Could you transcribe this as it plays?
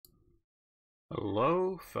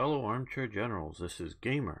Hello, fellow armchair generals. This is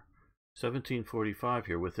Gamer 1745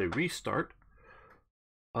 here with a restart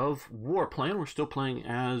of WarPlan. We're still playing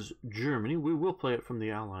as Germany. We will play it from the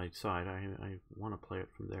Allied side. I want to play it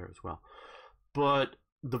from there as well. But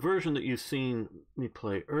the version that you've seen me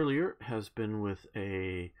play earlier has been with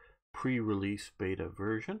a pre-release beta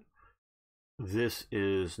version. This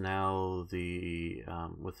is now the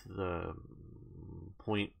with the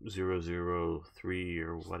 0.003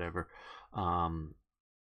 or whatever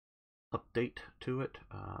update to it,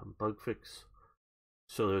 bug fix.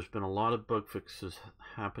 So there's been a lot of bug fixes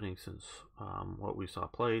happening since what we saw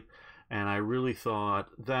played, and I really thought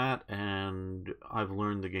that, and I've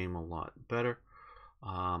learned the game a lot better.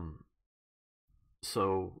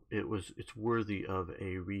 So it's worthy of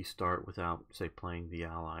a restart without, say, playing the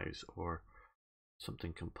Allies or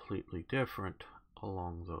something completely different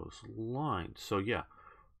along those lines. So yeah,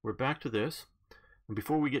 we're back to this. And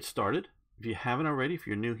before we get started, if you haven't already, if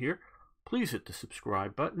you're new here, please hit the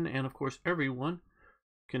subscribe button, and of course everyone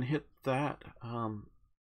can hit that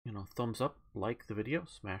thumbs up, like the video,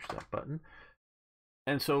 smash that button.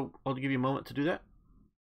 And so I'll give you a moment to do that.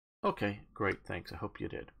 Okay, great, thanks. I hope you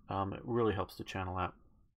did. It really helps the channel out.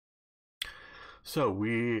 So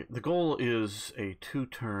the goal is a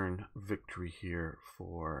 2-turn victory here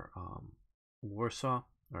for Warsaw,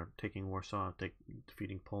 or taking Warsaw,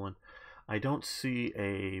 defeating Poland. I don't see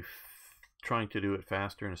trying to do it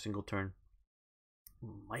faster in a single turn.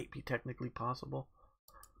 Might be technically possible.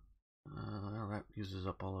 Well, that uses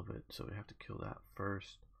up all of it, so we have to kill that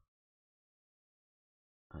first,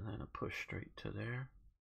 and then a push straight to there.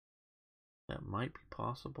 That might be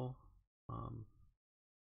possible.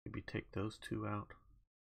 Maybe take those two out,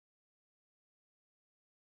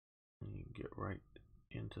 and you can get right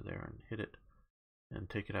into there and hit it and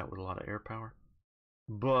take it out with a lot of air power.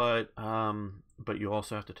 But you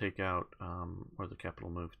also have to take out, or the capital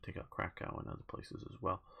move, take out Krakow and other places as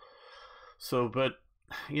well. So, but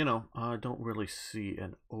I don't really see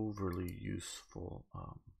an overly useful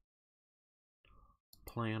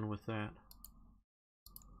plan with that.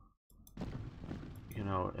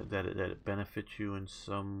 That it benefits you in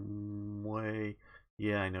some way.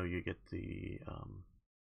 Yeah, I know you get the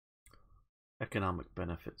economic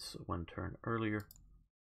benefits 1 turn earlier.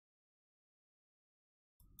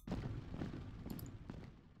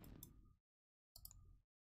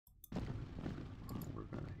 We're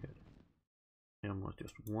going to hit him with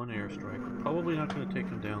just 1 airstrike. We're probably not going to take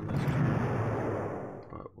him down this turn,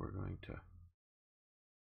 but we're going to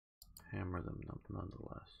hammer them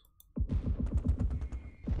nonetheless.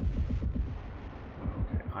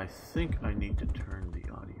 Okay, I think I need to turn the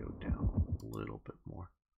audio down a little bit more.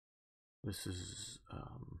 This is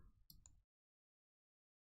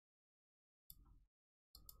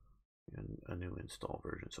a new install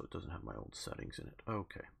version, so it doesn't have my old settings in it.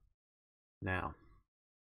 Okay, now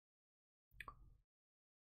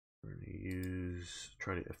we're going to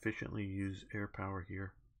try to efficiently use air power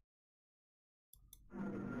here.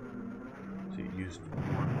 See, it used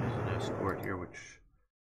 1 as an escort here, which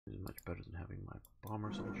is much better than having my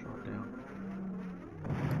bombers all shot down.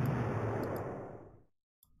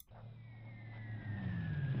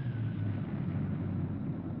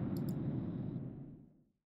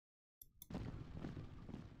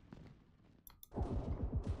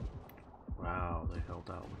 Wow, they held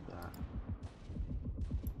out with that.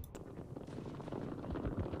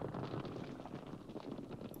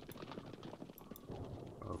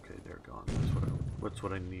 Okay, they're gone. That's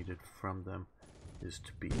what I needed from them, is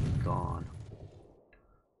to be gone.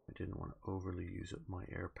 I didn't want to overly use up my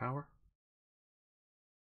air power.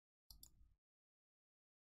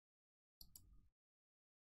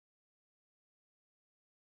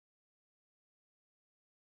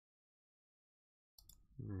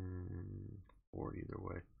 Or either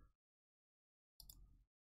way.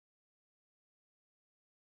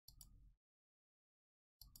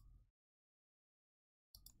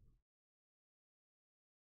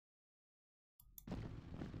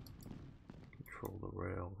 Control the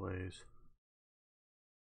railways.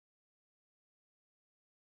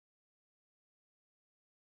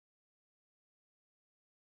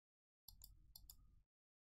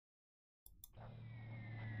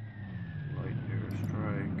 Light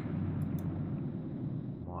airstrike.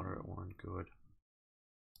 Moderate one, good.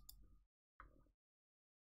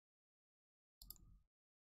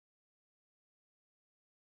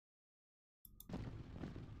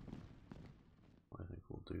 I think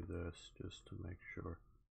we'll do this just to make sure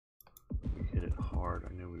we hit it hard.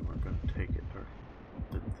 I knew we weren't going to take it, or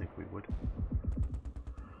didn't think we would.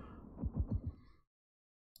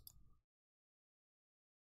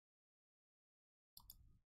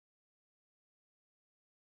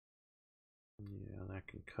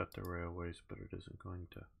 cut the railways, but it isn't going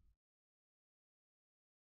to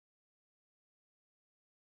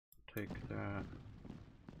take that.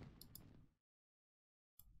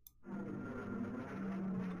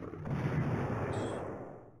 Nice,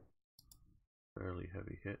 fairly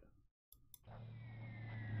heavy hit.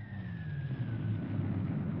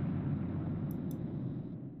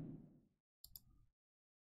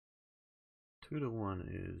 Two to one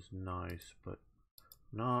is nice, but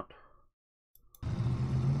not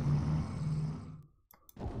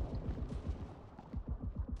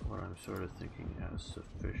what I'm sort of thinking as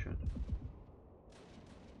sufficient.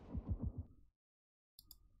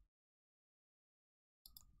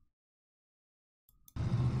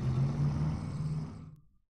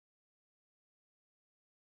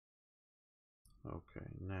 Okay,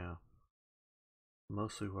 now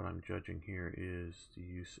mostly what I'm judging here is the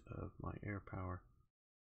use of my air power.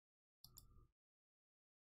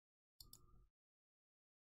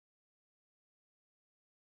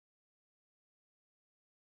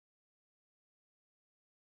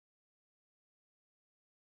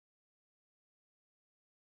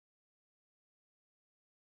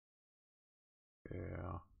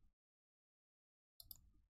 Yeah.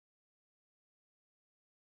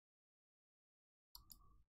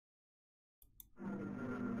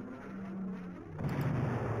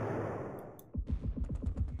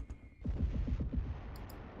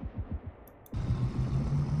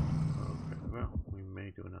 Okay, well, we may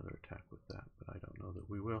do another attack with that, but I don't know that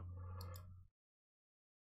we will.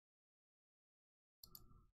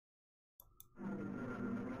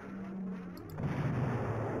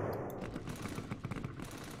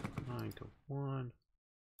 Nine to one.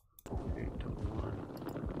 8 to 1.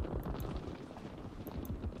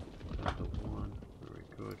 10 to 1. Very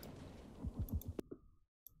good.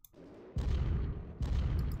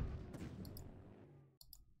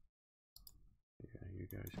 Yeah, you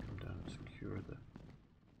guys come down and secure the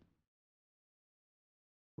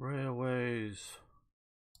railways.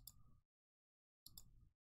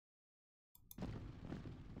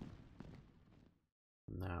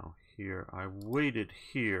 Now here, I waited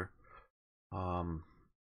here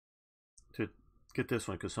to get this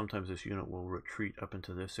one because sometimes this unit will retreat up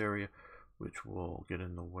into this area, which will get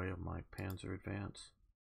in the way of my panzer advance.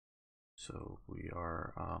 So we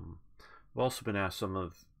are. I've also been asked some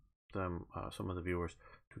of them, some of the viewers,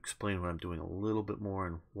 to explain what I'm doing a little bit more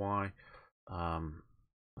and why.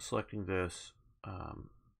 Selecting this.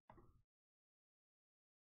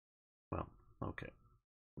 Well, okay.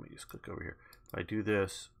 Let me just click over here. If I do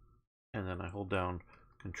this, and then I hold down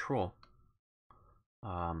Control,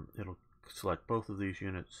 it'll select both of these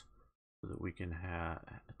units so that we can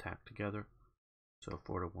attack together. So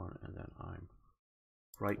 4 to 1, and then I'm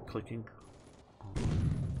right-clicking on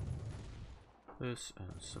this,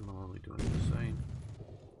 and similarly doing the same.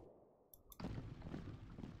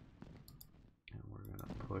 And we're going to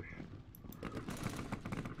push.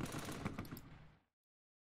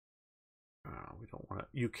 We don't want to.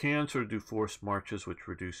 You can sort of do forced marches, which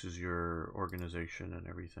reduces your organization and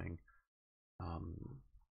everything.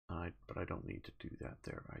 But I don't need to do that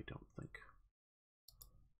there, I don't think.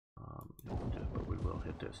 But we will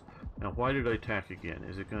hit this. Now, why did I attack again?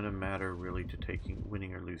 Is it going to matter really to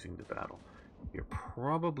winning or losing the battle? You're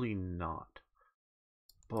probably not.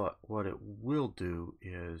 But what it will do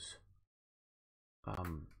is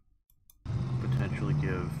potentially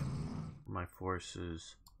give my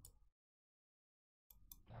forces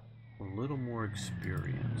a little more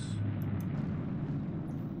experience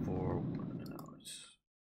for.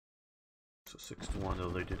 So 6 to 1, though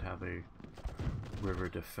they did have a river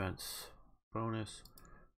defense bonus.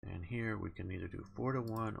 And here we can either do 4 to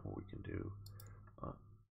 1 or we can do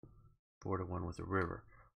 4 to 1 with a river.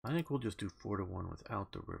 I think we'll just do 4 to 1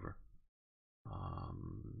 without the river.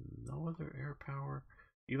 No other air power.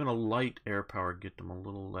 Even a light air power get them a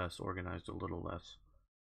little less organized, a little less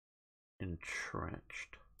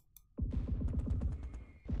entrenched.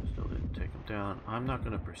 Still didn't take them down. I'm not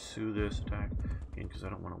going to pursue this attack again because I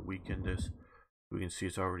don't want to weaken this. We can see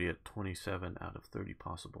it's already at 27 out of 30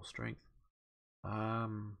 possible strength.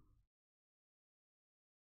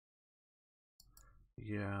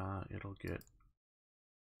 Yeah, it'll get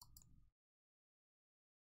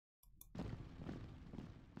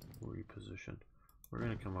repositioned. We're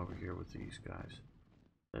going to come over here with these guys.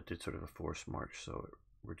 That did sort of a forced march, so it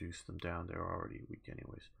reduced them down. They're already weak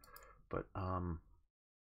anyways. But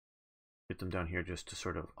get them down here just to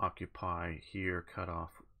sort of occupy here, cut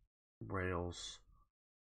off rails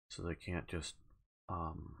so they can't just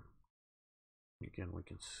again we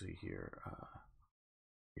can see here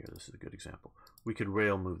here, this is a good example. We could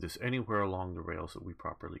rail move this anywhere along the rails that we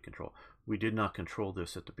properly control. We did not control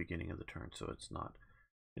this at the beginning of the turn, so it's not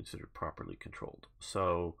considered properly controlled.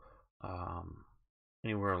 So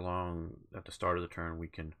anywhere along at the start of the turn, we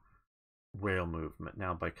can rail movement.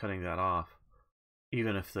 Now, by cutting that off,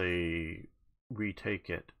 even if they retake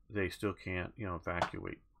it, they still can't,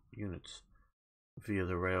 evacuate units via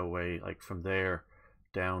the railway, like from there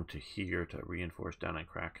down to here to reinforce down in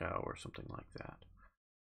Krakow or something like that.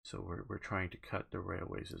 So we're trying to cut the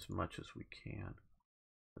railways as much as we can.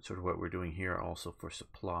 That's sort of what we're doing here, also for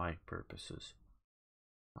supply purposes.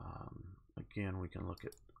 Again, we can look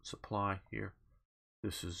at supply here.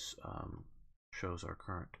 This is shows our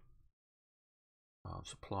current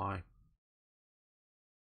supply.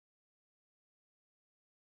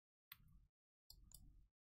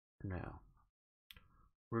 Now,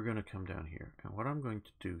 we're going to come down here, and what I'm going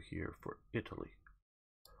to do here for Italy,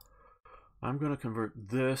 I'm going to convert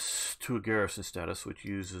this to a garrison status, which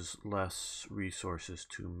uses less resources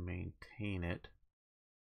to maintain it.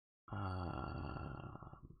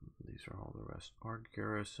 These are all the rest. Our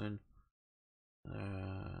garrison.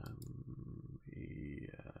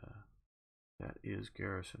 Yeah, that is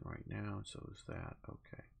garrison right now, and so is that.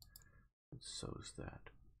 Okay, and so is that.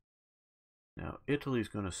 Now, Italy's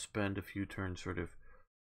going to spend a few turns sort of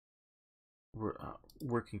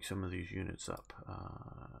working some of these units up.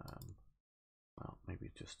 Well, maybe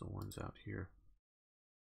just the ones out here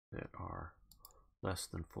that are less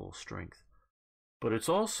than full strength. But it's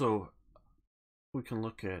also, we can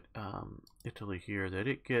look at Italy here, that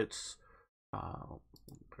it gets,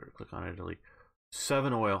 better click on Italy,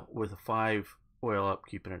 7 oil with a 5 oil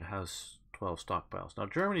upkeep, and it has 12 stockpiles. Now,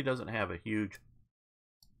 Germany doesn't have a huge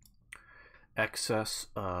excess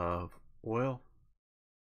of oil,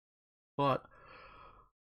 but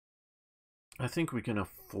I think we can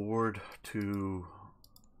afford to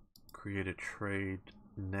create a trade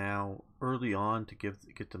now early on to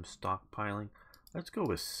get them stockpiling. Let's go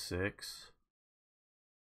with 6.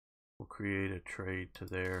 We'll create a trade to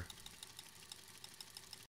there.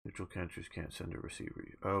 Neutral countries can't send or receive.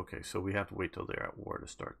 Okay, so we have to wait till they're at war to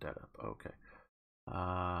start that up. Okay.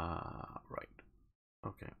 Right.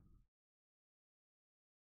 Okay.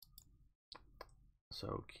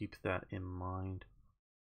 So keep that in mind.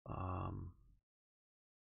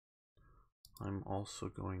 I'm also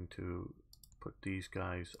going to put these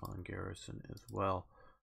guys on garrison as well.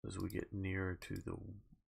 As we get nearer to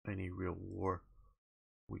any real war,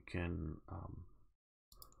 we can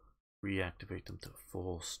reactivate them to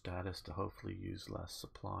full status to hopefully use less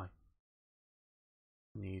supply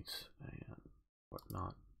needs and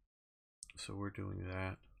whatnot. So we're doing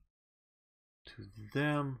that. To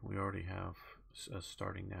them, we already have,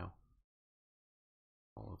 starting now,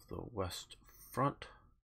 all of the west front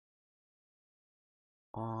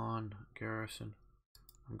on garrison.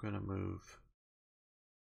 I'm going to move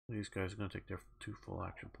these guys. Are going to take their 2 full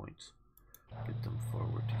action points, get them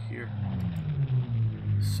forward to here.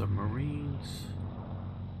 Submarines.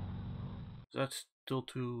 Is that still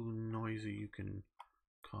too noisy? You can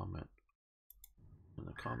comment in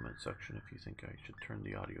the comment section if you think I should turn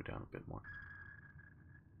the audio down a bit more.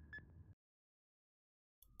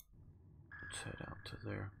 Let's head out to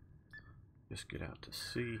there. Just get out to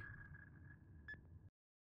sea.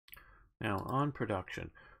 Now on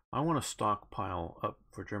production, I want to stockpile up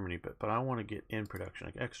for Germany, but I want to get in production,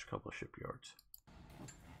 like extra couple of shipyards.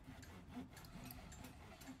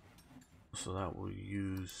 So that will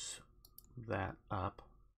use that up.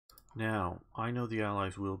 Now, I know the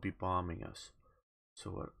Allies will be bombing us.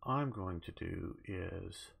 So what I'm going to do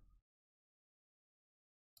is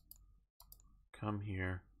come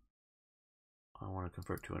here. I want to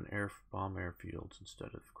convert to an bomb airfields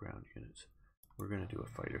instead of ground units. We're going to do a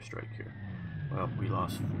fighter strike here. Well, we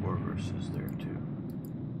lost 4 versus there too.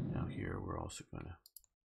 Now here we're also going to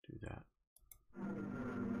do that.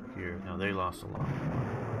 Here, now they lost a lot more.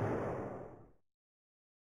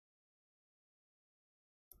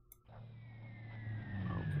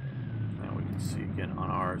 Okay, now we can see again on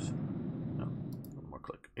ours. No, one more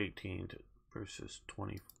click. 18 versus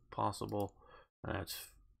 20 possible. And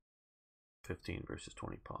that's 15 versus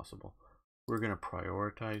 20 possible. We're going to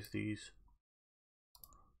prioritize these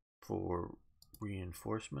for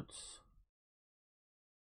reinforcements.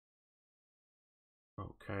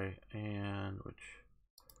 Okay, and which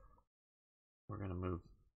we're going to move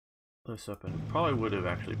this up, and probably would have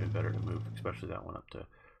actually been better to move, especially that one up to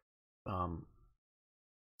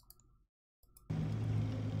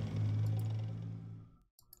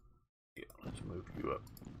yeah, let's move you up,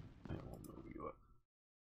 and we'll move you up.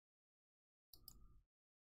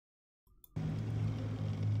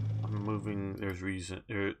 I'm going to move moving, there's reason.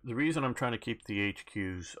 The reason I'm trying to keep the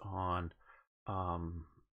HQs on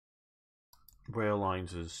rail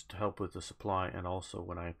lines is to help with the supply, and also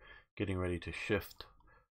when I'm getting ready to shift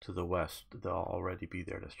to the west, they'll already be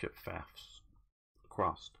there to ship fast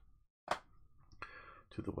across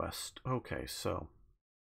to the west. Okay, so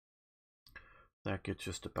that gets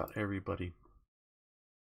just about everybody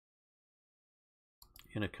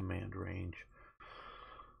in a command range,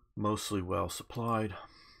 mostly well supplied.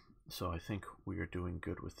 So I think we are doing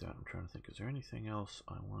good with that. I'm trying to think, is there anything else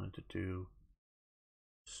I wanted to do?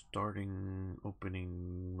 Starting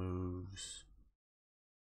opening moves.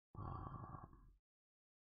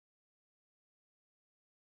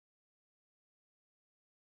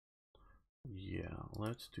 Yeah,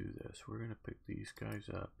 let's do this. We're going to pick these guys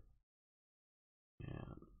up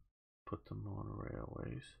and put them on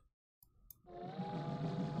railways.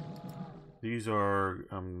 These are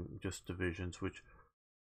just divisions which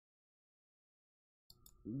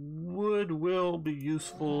will be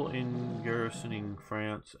useful in garrisoning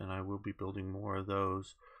France, and I will be building more of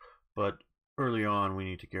those. But early on, we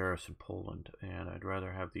need to garrison Poland, and I'd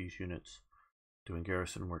rather have these units doing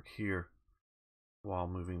garrison work here while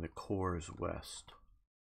moving the corps west.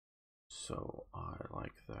 So I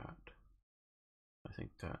like that. I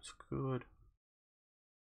think that's good.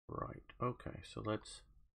 Right, okay, so let's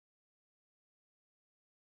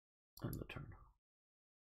end the turn.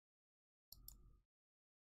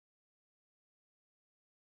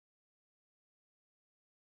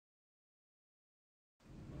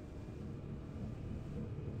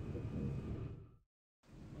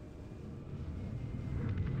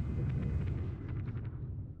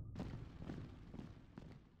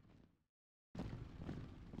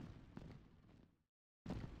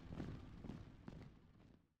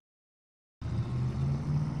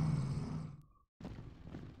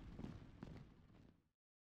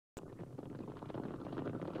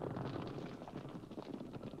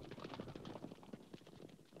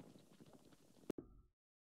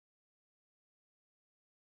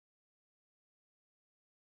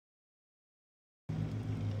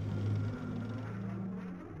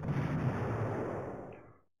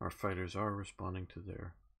 Our fighters are responding to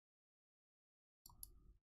their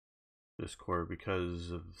this corps because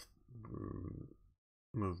of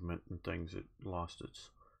movement and things. It lost its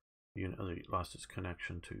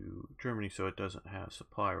connection to Germany, so it doesn't have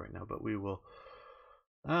supply right now. But we will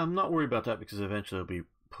not worry about that, because eventually it'll be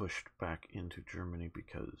pushed back into Germany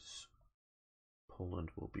because Poland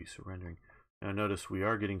will be surrendering. Now notice we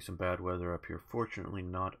are getting some bad weather up here. Fortunately,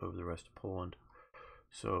 not over the rest of Poland,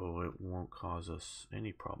 so it won't cause us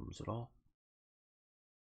any problems at all.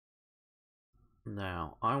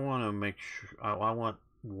 Now, I want to make sure, I want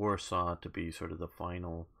Warsaw to be sort of the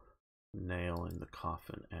final nail in the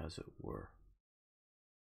coffin, as it were.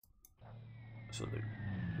 So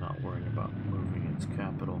they're not worrying about moving its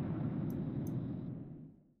capital.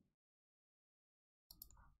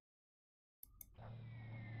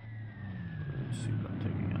 Let's see about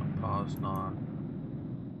taking out Poznan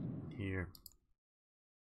here.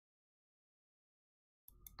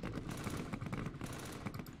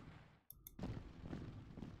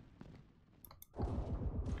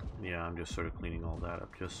 Yeah, I'm just sort of cleaning all that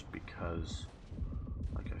up just because,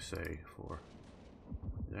 like I say, for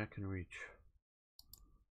that can reach.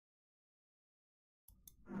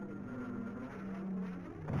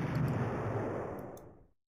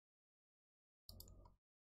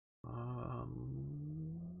 I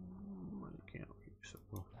can't reach, so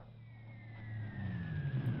we'll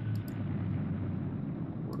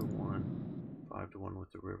 4-1, 5-1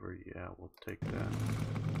 with the river. Yeah, we'll take that.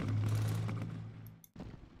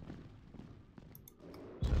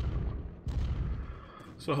 7-1.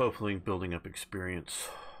 So hopefully building up experience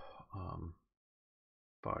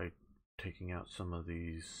by taking out some of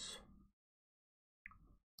these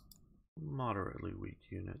moderately weak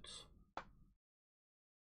units.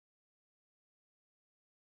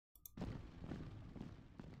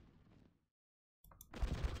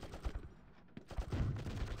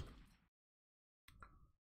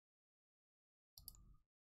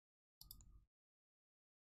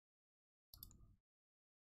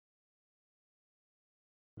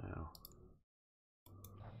 Now,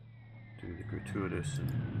 do the gratuitous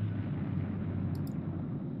and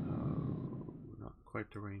not quite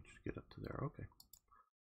the range to get up to there. Okay,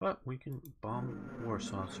 but we can bomb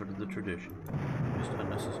Warsaw, sort of the tradition. Just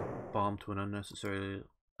bomb to an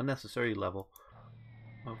unnecessary level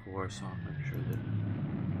of Warsaw. Make sure that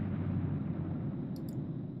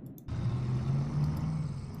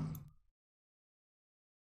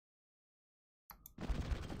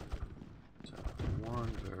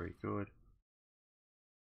very good.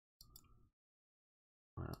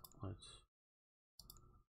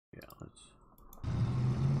 Yeah, let's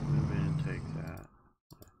move in and take that.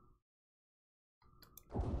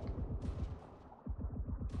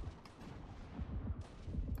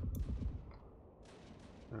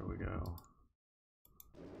 There we go.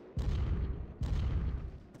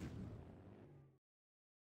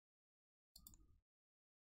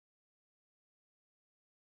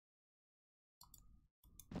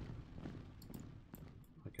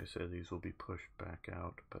 Like I said, these will be pushed back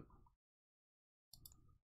out, but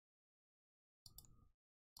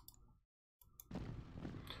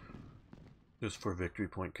just for victory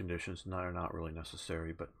point conditions, they're not really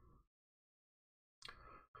necessary, but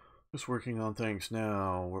just working on things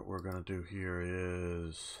now. What we're going to do here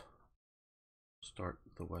is start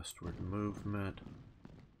the westward movement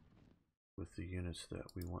with the units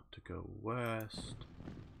that we want to go west.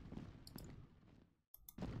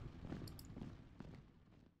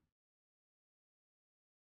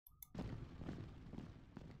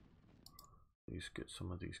 Please get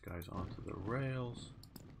some of these guys onto the rails.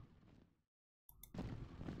 Now,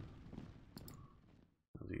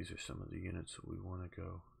 these are some of the units that we want to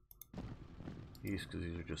go east, because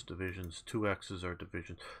these are just divisions. 2X's are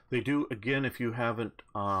divisions. They do, again, if you haven't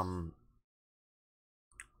or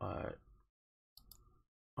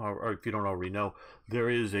if you don't already know, there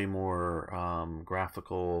is a more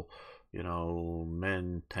graphical, you know,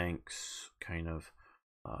 men, tanks kind of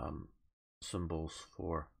symbols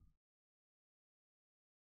for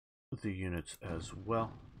the units as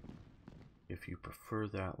well. If you prefer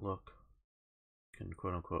that look, you can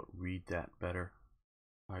quote unquote read that better.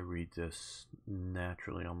 I read this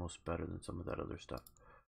naturally almost better than some of that other stuff.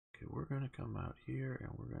 Okay, we're going to come out here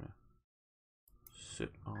and we're going to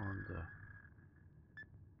sit on the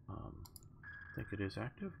I think it is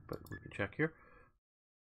active, but we can check here.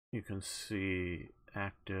 You can see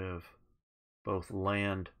active both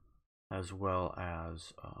land as well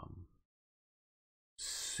as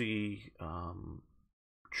sea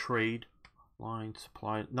trade line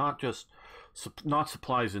supply, not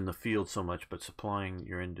supplies in the field so much, but supplying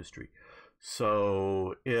your industry.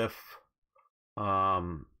 So if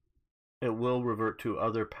it will revert to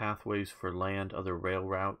other pathways for land, other rail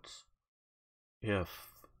routes, if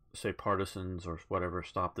say partisans or whatever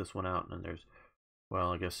stop this one out, and then there's,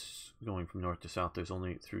 well, I guess going from north to south, there's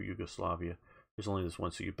only through Yugoslavia, there's only this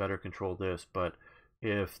one, so you better control this. But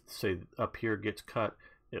if say up here gets cut,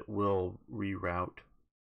 it will reroute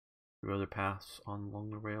through other paths along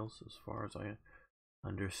the rails, as far as I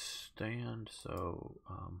understand. So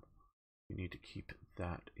you need to keep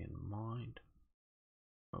that in mind.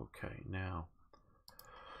 Okay, now.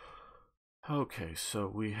 Okay, so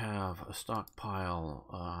we have a stockpile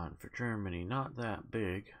for Germany, not that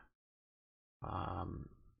big.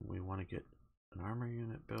 We want to get an armor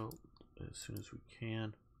unit built as soon as we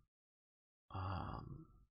can.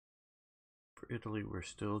 For Italy, we're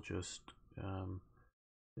still just,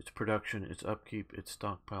 its production, its upkeep, its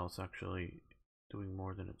stockpile is actually doing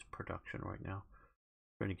more than its production right now.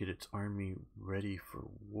 Trying to get its army ready for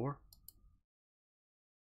war.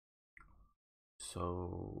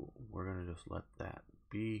 So we're going to just let that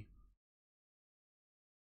be.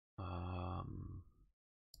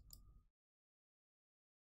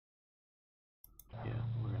 Yeah,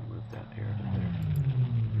 we're going to move that air to there,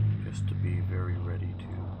 just to be very ready to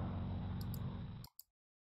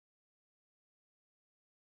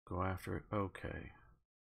go after it. Okay.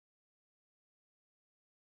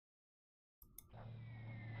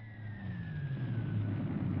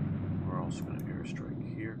 We're also going to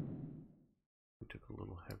airstrike here. We took a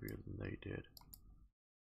little heavier than they did,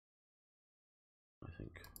 I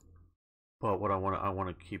think. But what I want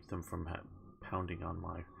to keep them from pounding on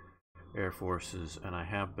my air forces, and I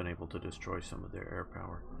have been able to destroy some of their air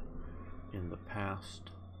power in the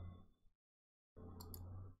past.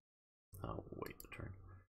 Oh, wait a turn.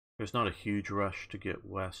 There's not a huge rush to get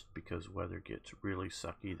west because weather gets really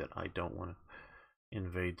sucky that I don't want to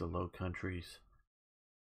invade the Low Countries.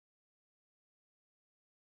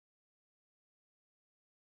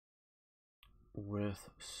 With,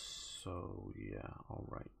 so yeah, all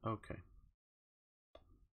right, okay.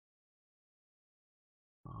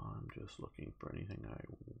 I'm just looking for anything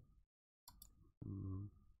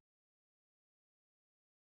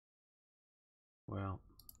well,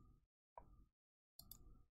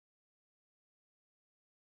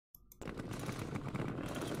 I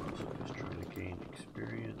suppose I'm just trying to gain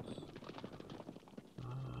experience.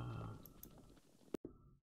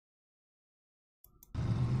 There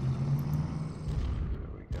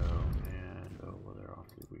we go, and oh, well, they're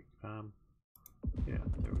awfully weak. Yeah,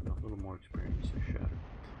 there we go, a little more experience to shatter.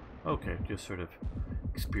 Okay, just sort of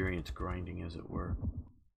experience grinding, as it were.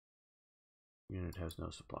 Unit has no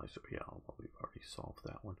supplies. So yeah, well, we've already solved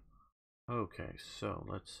that one. Okay, so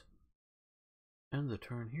let's end the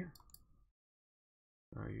turn here.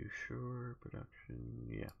 Are you sure? Production?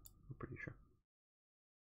 Yeah, I'm pretty sure.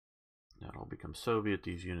 Now it'll become Soviet.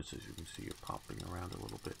 These units, as you can see, are popping around a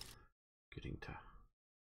little bit, getting to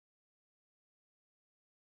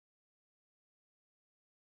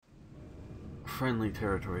friendly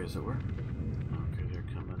territory, as it were. Okay, they're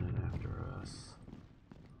coming in after us.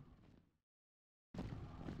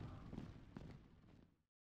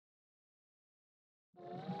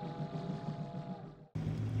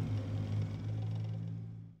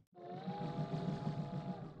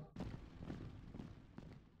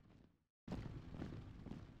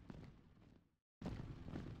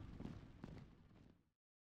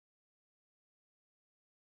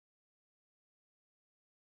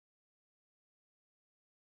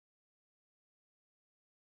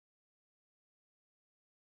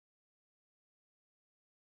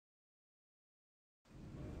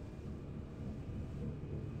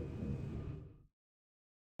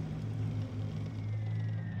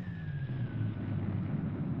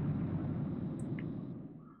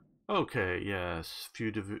 Okay, yes,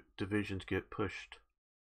 few divisions get pushed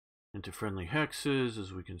into friendly hexes,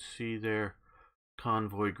 as we can see there.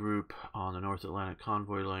 Convoy group on the North Atlantic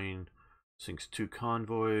convoy lane sinks 2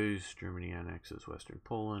 convoys. Germany annexes Western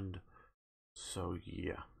Poland. So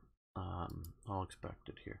yeah, all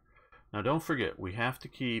expected here. Now don't forget, we have to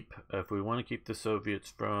keep, if we want to keep the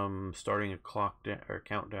Soviets from starting a clock or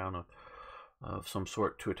countdown of some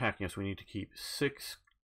sort to attacking us, we need to keep 6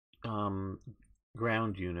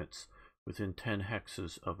 ground units within 10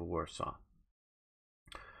 hexes of Warsaw.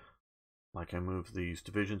 Like I move these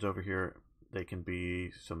divisions over here, they can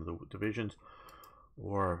be some of the divisions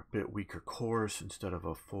or a bit weaker cores instead of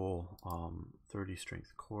a full 30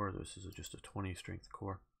 strength core. This is just a 20 strength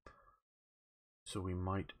core. So we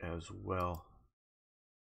might as well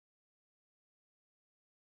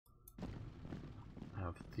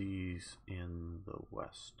have these in the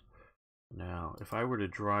west. Now, if I were to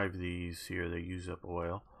drive these here, they use up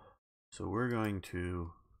oil. So we're going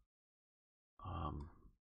to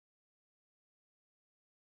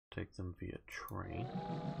take them via train.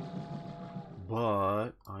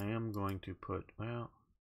 But I am going to put,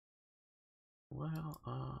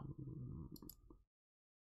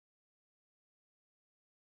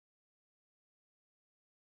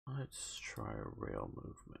 let's try a rail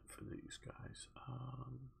movement for these guys.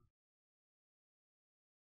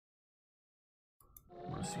 I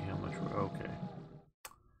want to see how much we're okay.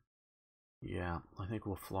 Yeah, I think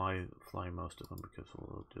we'll fly most of them because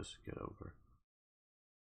we'll just get over.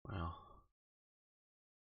 Well,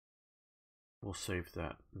 we'll save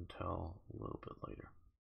that until a little bit later.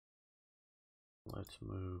 Let's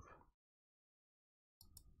move.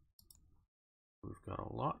 We've got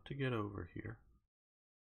a lot to get over here.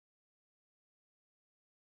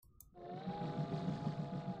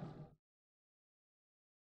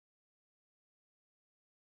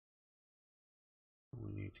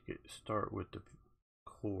 We need to start with the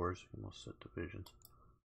cores. We must set divisions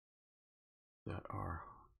that are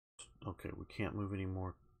okay. We can't move any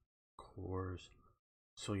more cores,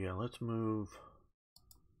 so yeah, let's move.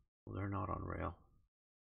 Well, they're not on rail.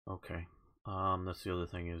 Okay, that's the other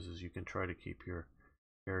thing is you can try to keep your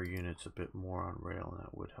air units a bit more on rail, and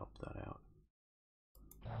that would help that out.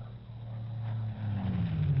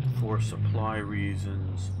 For supply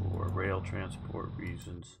reasons, for rail transport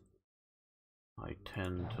reasons, I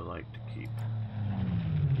tend to like to keep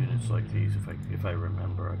units like these if I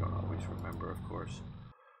remember. I don't always remember, of course.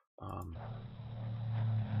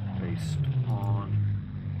 Based on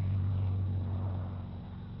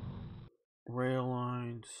rail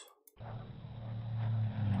lines.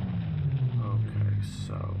 Okay,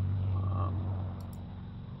 so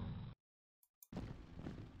if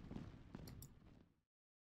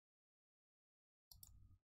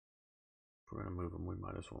we're going to move them, we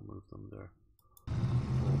might as well move them there.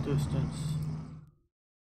 Full distance.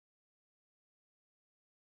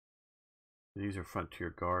 These are frontier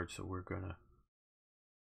guards, so we're going to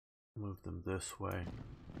move them this way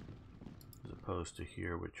as opposed to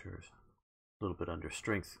here, which is a little bit under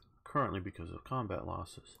strength currently because of combat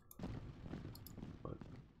losses, but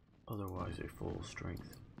otherwise a full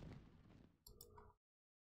strength.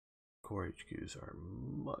 Core HQs are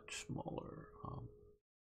much smaller,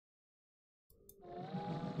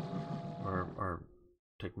 or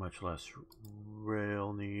take much less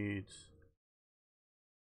rail needs.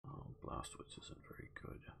 Oh, Blastwitz isn't very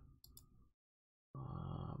good.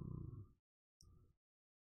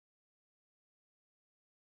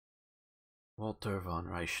 Walter von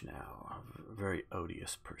Reichenau, a very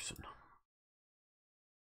odious person.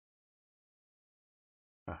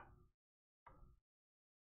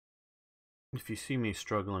 if you see me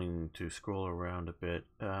struggling to scroll around a bit,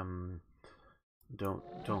 don't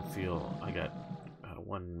feel I got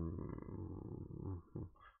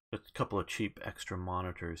a couple of cheap extra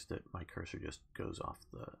monitors that my cursor just goes off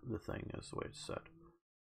the thing as the way it's set.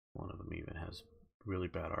 One of them even has really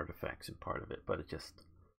bad artifacts in part of it, but it just,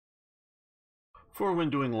 for when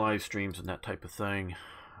doing live streams and that type of thing,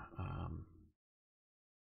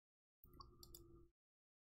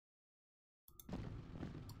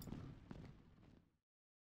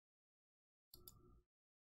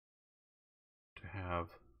 to have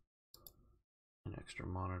an extra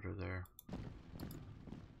monitor there.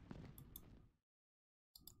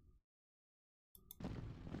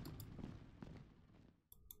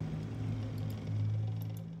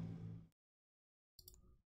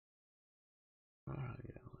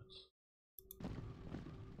 Yeah, let's.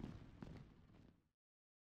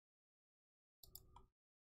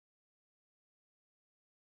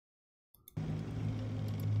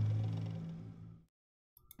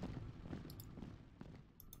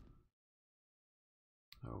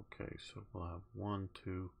 Okay, so we'll have 1,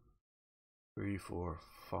 2, 3, 4,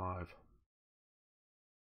 5.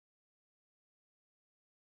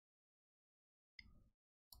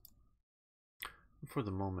 For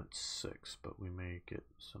the moment 6, but we may get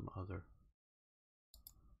some other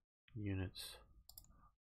units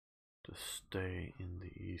to stay in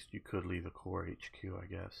the east. You could leave a core HQ, I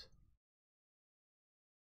guess.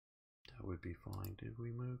 That would be fine. Did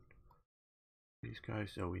we move these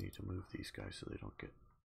guys? Oh, we need to move these guys so they don't get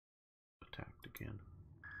attacked again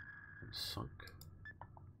and sunk.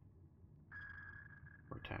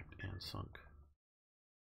 Or attacked and sunk.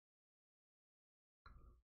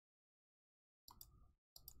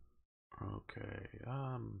 Okay,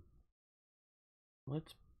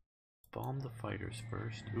 let's bomb the fighters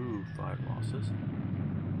first. Ooh, 5 losses.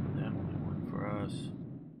 And then only 1 for us.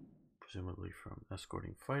 Presumably from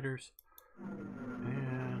escorting fighters. And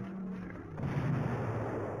there.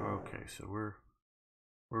 Okay, so we're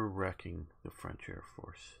wrecking the French Air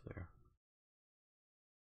Force there.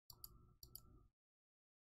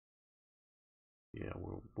 Yeah,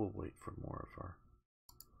 we'll wait for more of our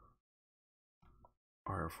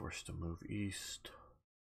Air Force to move east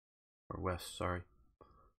or west, sorry.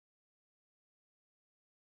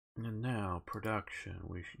 And now production,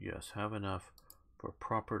 we should, yes, have enough for a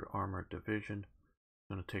proper armored division.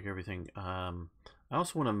 I'm going to take everything. I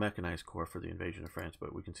also want a mechanized corps for the invasion of France,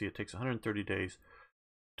 but we can see it takes 130 days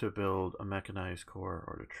to build a mechanized corps,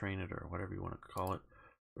 or to train it, or whatever you want to call it,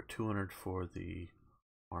 or 200 for the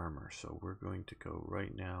armor. So we're going to go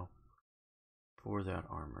right now for that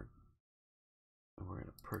armor, and we're going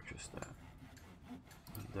to purchase that.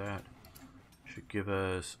 And that should give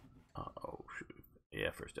us oh shoot,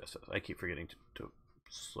 yeah, first SS. I keep forgetting to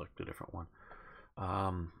select a different one.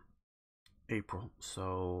 April,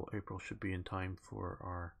 so April should be in time for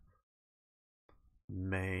our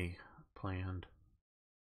May planned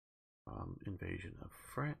invasion of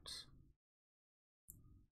France.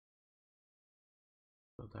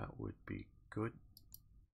 So that would be good.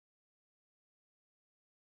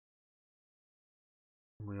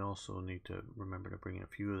 We also need to remember to bring in a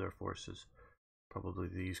few of their forces, probably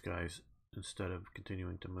these guys, instead of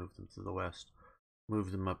continuing to move them to the west.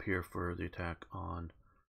 Move them up here for the attack on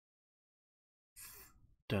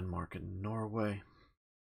Denmark and Norway.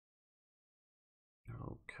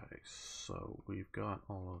 Okay, so we've got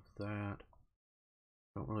all of that.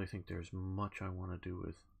 Don't really think there's much I want to do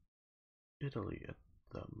with Italy at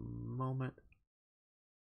the moment.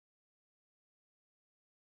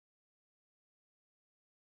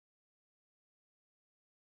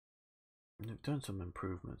 They've done some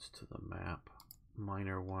improvements to the map,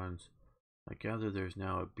 minor ones. I gather there's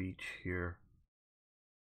now a beach here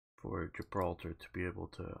for Gibraltar to be able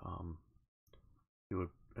to do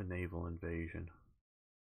a naval invasion.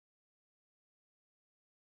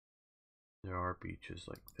 There are beaches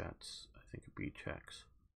like that's, I think, a beach X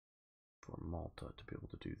for Malta to be able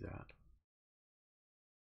to do that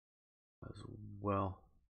as well.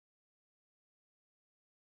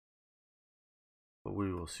 But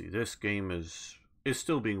we will see. This game is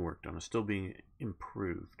still being worked on. It's still being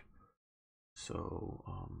improved. So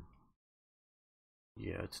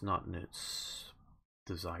yeah, it's not in its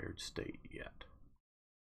desired state yet.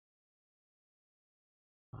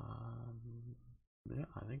 Yeah,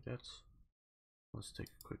 I think that's. Let's take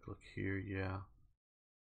a quick look here. Yeah,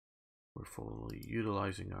 we're fully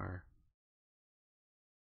utilizing our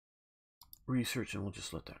research, and we'll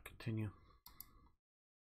just let that continue.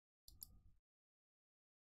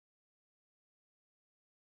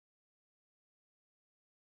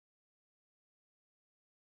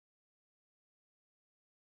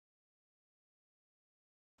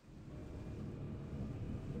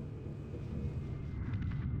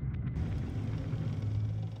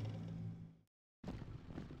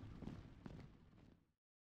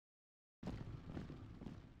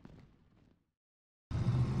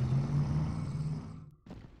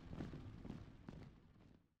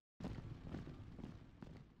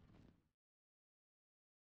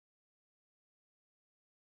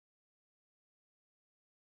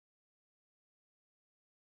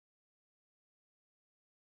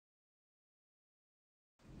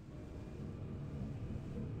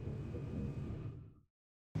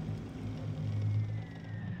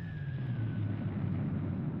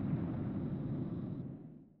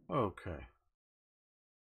 Okay.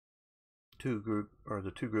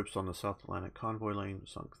 The two groups on the South Atlantic convoy lane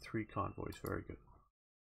sunk 3 convoys. Very good.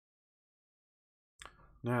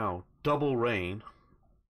 Now, double rain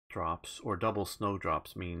drops or double snow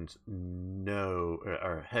drops means no,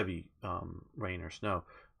 or heavy rain or snow,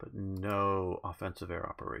 but no offensive air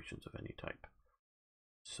operations of any type.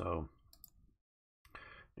 So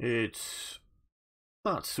it's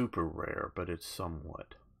not super rare, but it's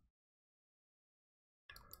somewhat.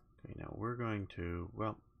 Okay, now we're going to,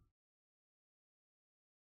 well,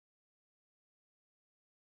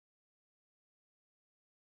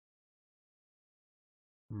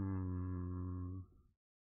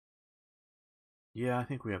 yeah, I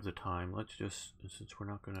think we have the time. Let's just, since we're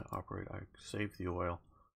not going to operate, I save the oil.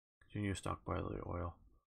 Continue to stockpile the oil.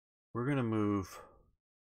 We're going to move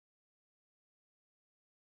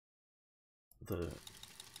the,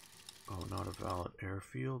 oh, not a valid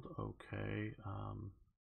airfield. Okay.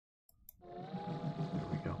 There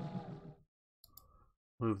we go.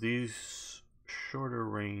 Move these shorter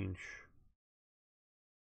range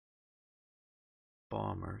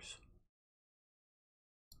bombers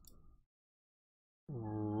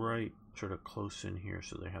right sort of close in here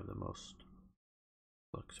so they have the most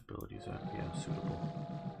flexibility. Is that, yeah, suitable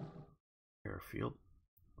airfield.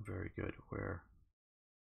 Very good. Where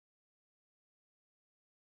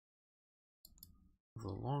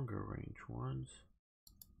the longer range ones,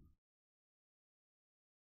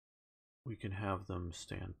 we can have them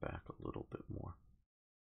stand back a little bit more.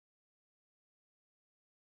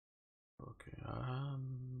 Okay, I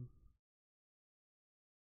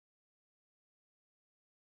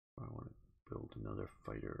want to build another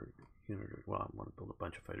fighter unit. Well, I want to build a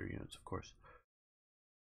bunch of fighter units, of course.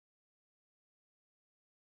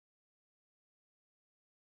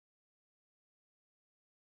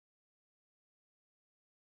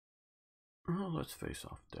 Oh, let's face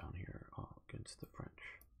off down here against the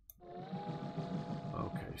French.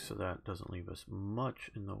 Okay, so that doesn't leave us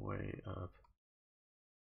much in the way of,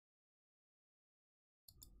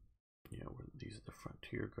 yeah, these are the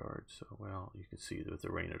frontier guards. So, well, you can see that with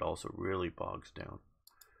the rain, it also really bogs down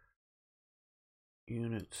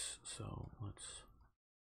units. So let's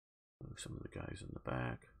move some of the guys in the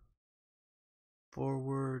back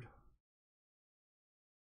forward.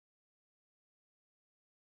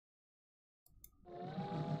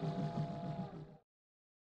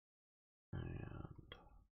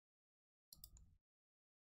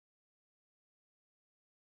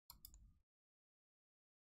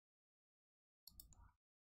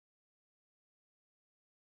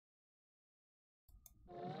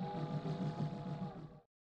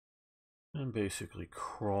 And basically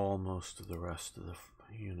crawl most of the rest of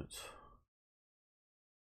the units.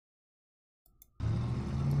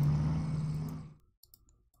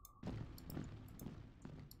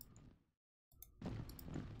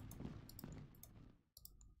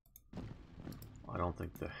 I don't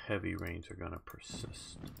think the heavy rains are going to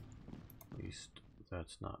persist. At least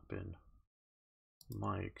that's not been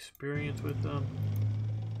my experience with them.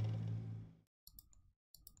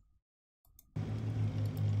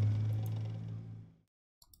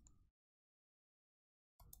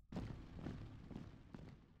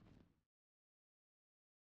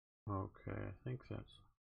 Okay, I think that's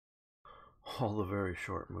all the very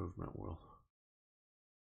short movement we'll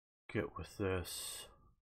get with this.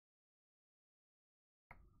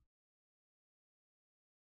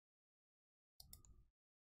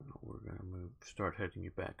 We're going to start heading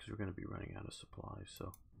you back because we're going to be running out of supplies.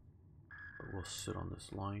 So but we'll sit on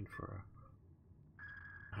this line for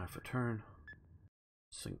half a turn,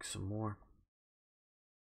 sink some more.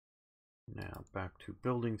 Now back to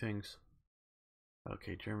building things.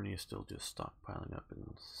 Okay, Germany is still just stockpiling up,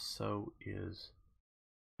 and so is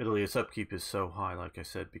Italy. Its upkeep is so high, like I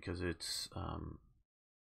said, because it's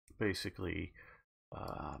basically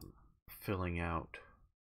filling out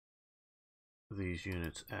these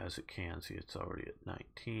units as it can. See, it's already at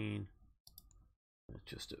 19. It's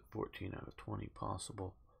just at 14 out of 20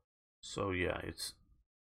 possible. So yeah, it's,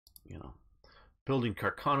 you know, building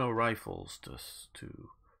Carcano rifles to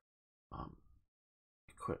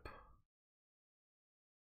equip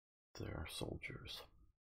their soldiers.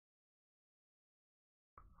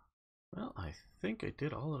 Well, I think I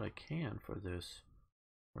did all that I can for this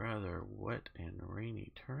rather wet and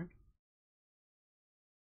rainy turn.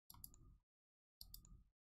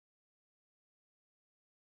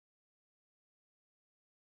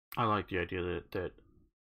 I like the idea that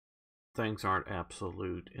things aren't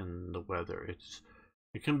absolute in the weather.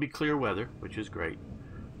 It can be clear weather, which is great,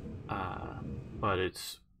 but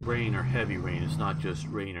it's rain or heavy rain. It's not just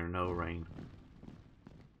rain or no rain.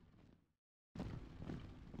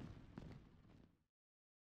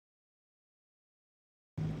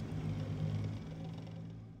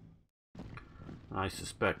 I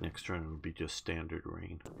suspect next turn it would be just standard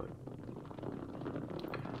rain, but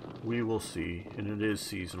we will see. And it is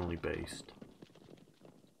seasonally based.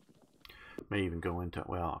 May even go into,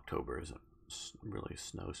 well, October isn't really a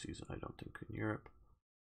snow season, I don't think, in Europe.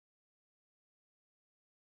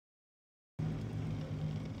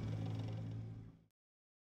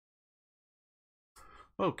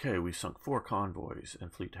 Okay, we sunk 4 convoys,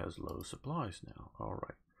 and fleet has low supplies now.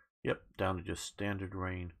 Alright. Yep, down to just standard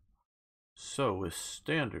rain. So with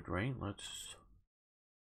standard rain, let's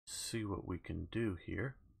see what we can do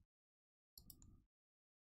here.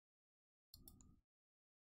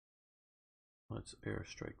 Let's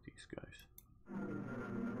airstrike these guys.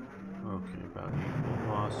 Okay, about equal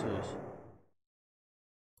losses.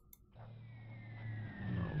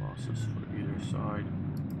 No losses for either side.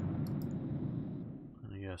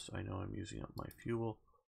 And yes, I know I'm using up my fuel.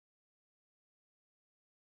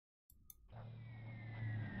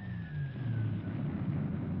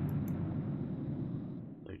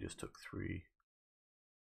 They just took 3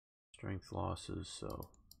 strength losses, so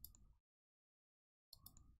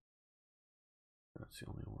that's the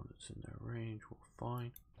only one that's in their range. We're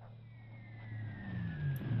fine.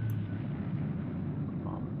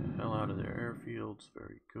 Bombing the hell out of their airfields.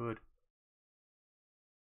 Very good.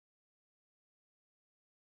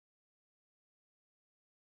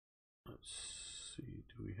 Let's see.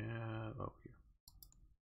 Do we have... Oh, here.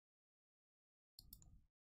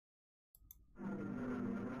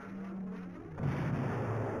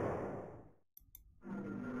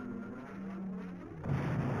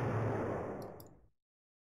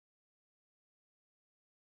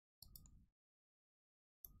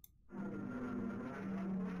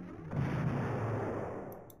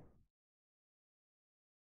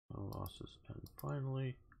 No losses. And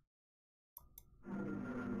finally...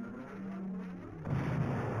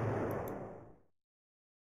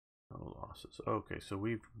 no losses. Okay, so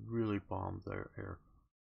we've really bombed their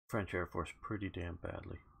French Air Force pretty damn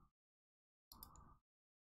badly.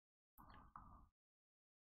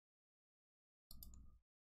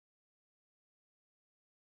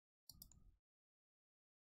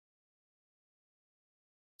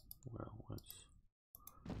 Well, let's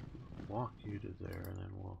walk you to there, and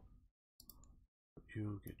then we'll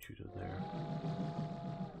get you to there.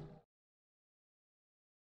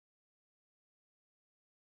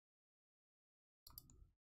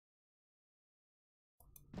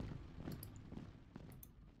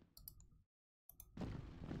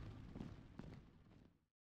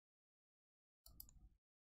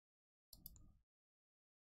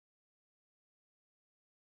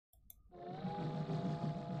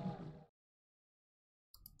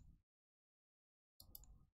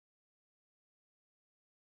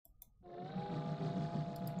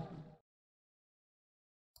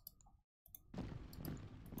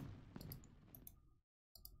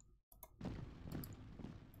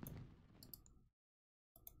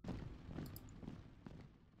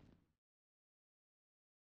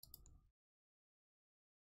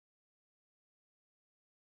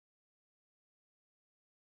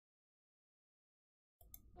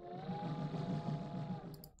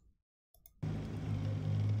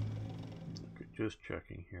 Okay, just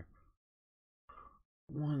checking here.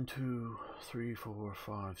 1, 2, 3, 4,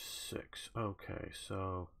 5, 6. Okay,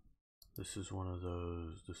 so this is one of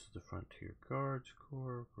those. This is the Frontier Guards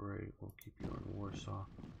Corps. Great, we'll keep you in Warsaw.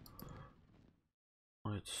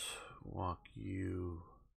 Let's walk you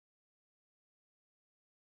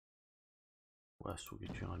west. We'll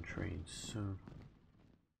get you on trains soon.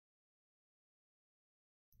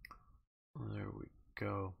 There we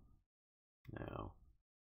go. Now,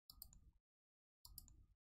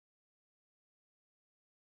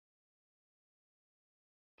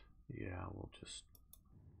 yeah, we'll just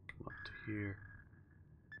come up to here,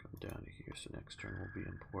 come down to here, so next turn will be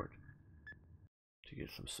in port to get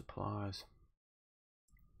some supplies.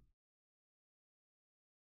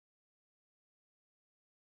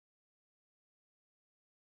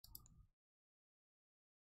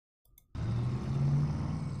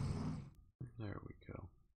 There we go.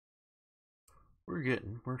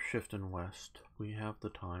 We're shifting west. We have the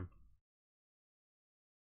time.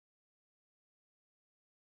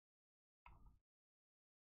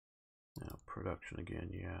 Now production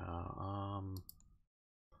again, yeah.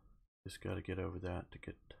 Just got to get over that to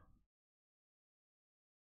get.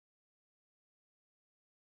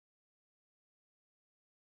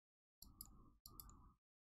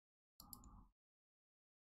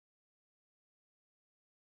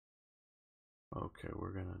 Okay,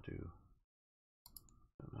 we're gonna do.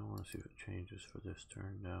 I want to see if it changes for this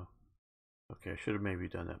turn now. Okay, I should have maybe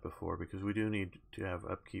done that before because we do need to have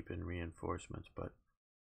upkeep and reinforcements, but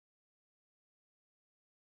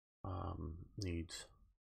needs,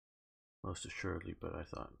 most assuredly, but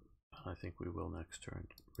I think we will next turn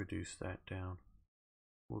reduce that down.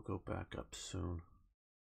 We'll go back up soon.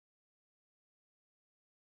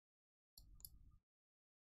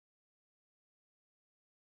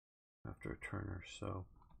 After a turn or so.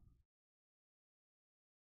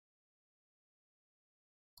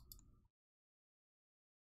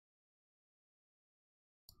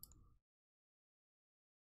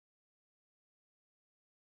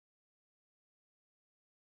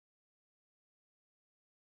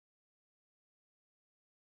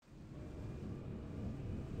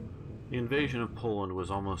 The invasion of Poland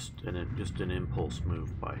was almost just an impulse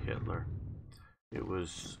move by Hitler. It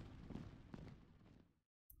was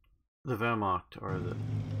the Wehrmacht, or the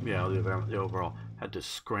overall, had to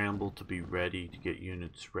scramble to be ready, to get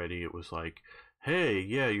units ready. It was like, hey,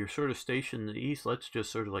 yeah, you're sort of stationed in the east. Let's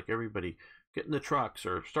just sort of like everybody get in the trucks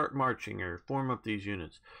or start marching or form up these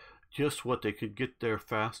units. Just what they could get there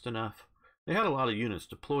fast enough. They had a lot of units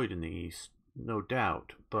deployed in the east, no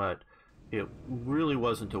doubt, but it really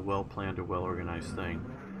wasn't a well-planned or well-organized thing.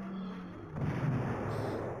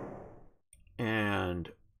 And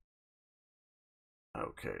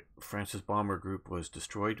okay, France's bomber group was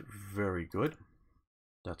destroyed. Very good.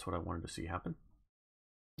 That's what I wanted to see happen.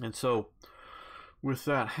 And so, with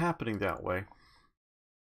that happening that way,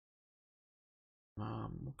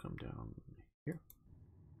 we'll come down here,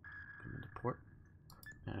 come into port,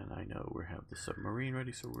 and I know we have the submarine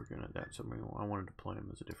ready, so we're gonna that submarine. I want to deploy them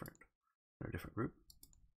as a different group.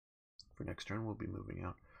 For next turn, we'll be moving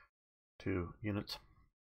out 2 units.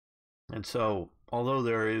 And so, although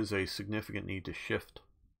there is a significant need to shift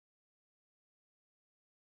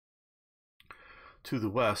to the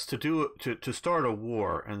west to start a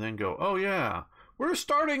war and then go, oh yeah, we're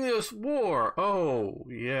starting this war. Oh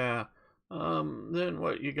yeah. Then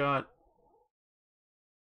what, you got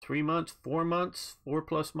 3 months, 4 months,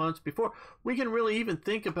 4+ months before we can really even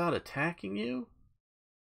think about attacking you?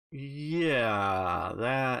 Yeah,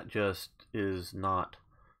 that just is not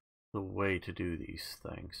the way to do these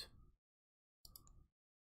things.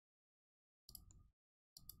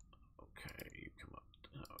 Okay, you come up.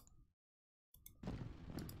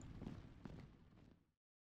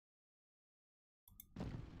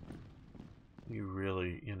 You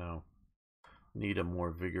really, need a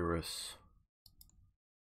more vigorous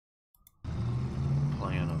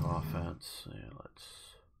plan of offense. Yeah,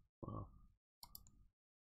 well.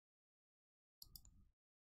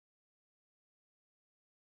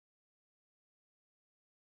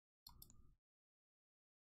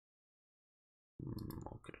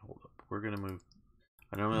 Okay, hold up. We're gonna move.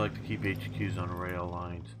 I normally like to keep HQs on rail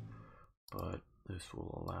lines, but this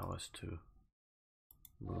will allow us to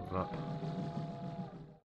move up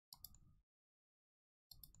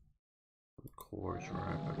the cores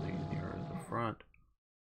rapidly nearer the front.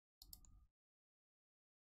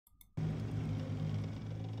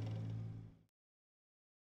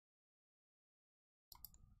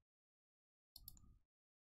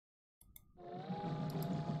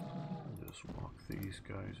 Just walk these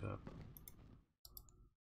guys up.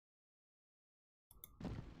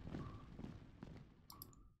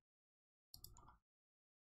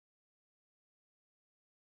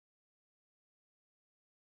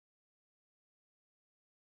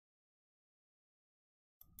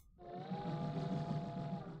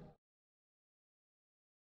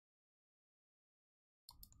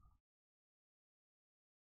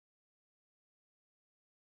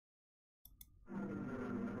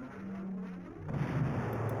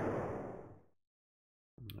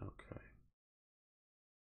 Okay.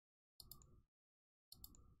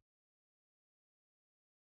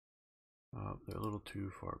 Oh, they're a little too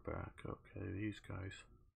far back. Okay, these guys.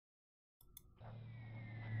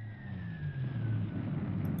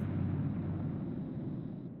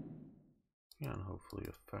 Can hopefully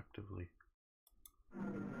effectively.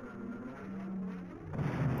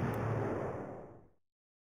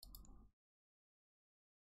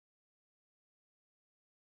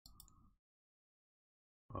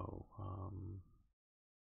 Oh,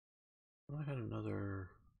 I had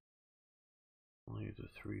another. Only the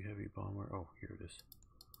 3 heavy bomber. Oh, here it is.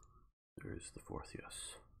 There is the 4th,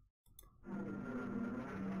 yes.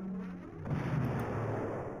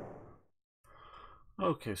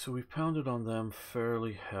 Okay, so we've pounded on them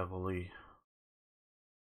fairly heavily.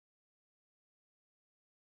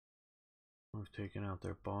 We've taken out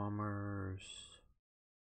their bombers,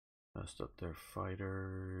 messed up their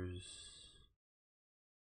fighters.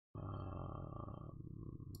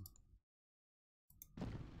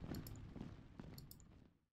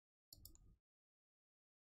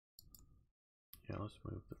 Yeah, let's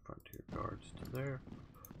move the frontier guards to there.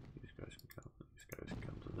 guys can come. These guys can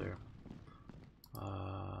come to there.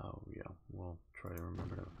 Yeah, we'll try to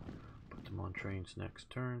remember to put them on trains next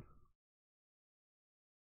turn.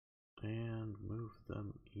 And move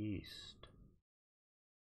them east.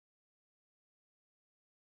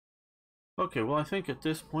 Okay, well, I think at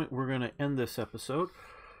this point we're going to end this episode.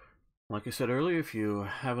 Like I said earlier, if you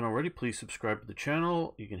haven't already, please subscribe to the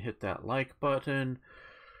channel. You can hit that like button.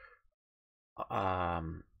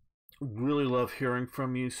 Really love hearing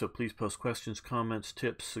from you, so please post questions, comments,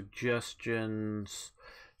 tips, suggestions,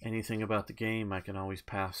 anything about the game. I can always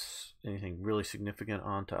pass anything really significant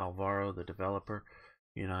on to Alvaro, the developer.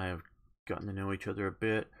 You and I have gotten to know each other a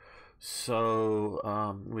bit, so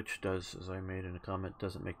which does, as I made in a comment,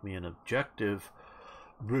 doesn't make me an objective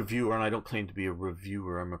reviewer, and I don't claim to be a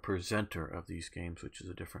reviewer. I'm a presenter of these games, which is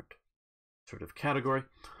a different sort of category,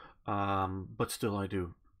 but still I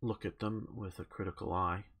do look at them with a critical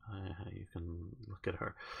eye. You can look at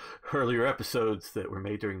our earlier episodes that were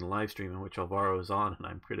made during the live stream in which Alvaro is on and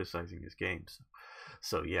I'm criticizing his games.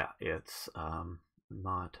 So yeah, it's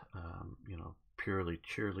not you know, purely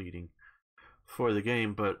cheerleading for the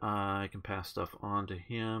game, but I can pass stuff on to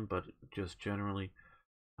him. But just generally,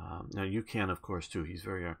 now you can, of course, too. He's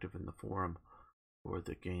very active in the forum for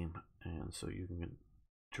the game, and so you can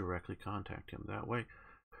directly contact him that way.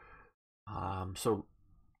 So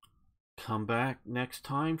come back next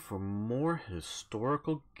time for more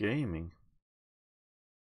historical gaming.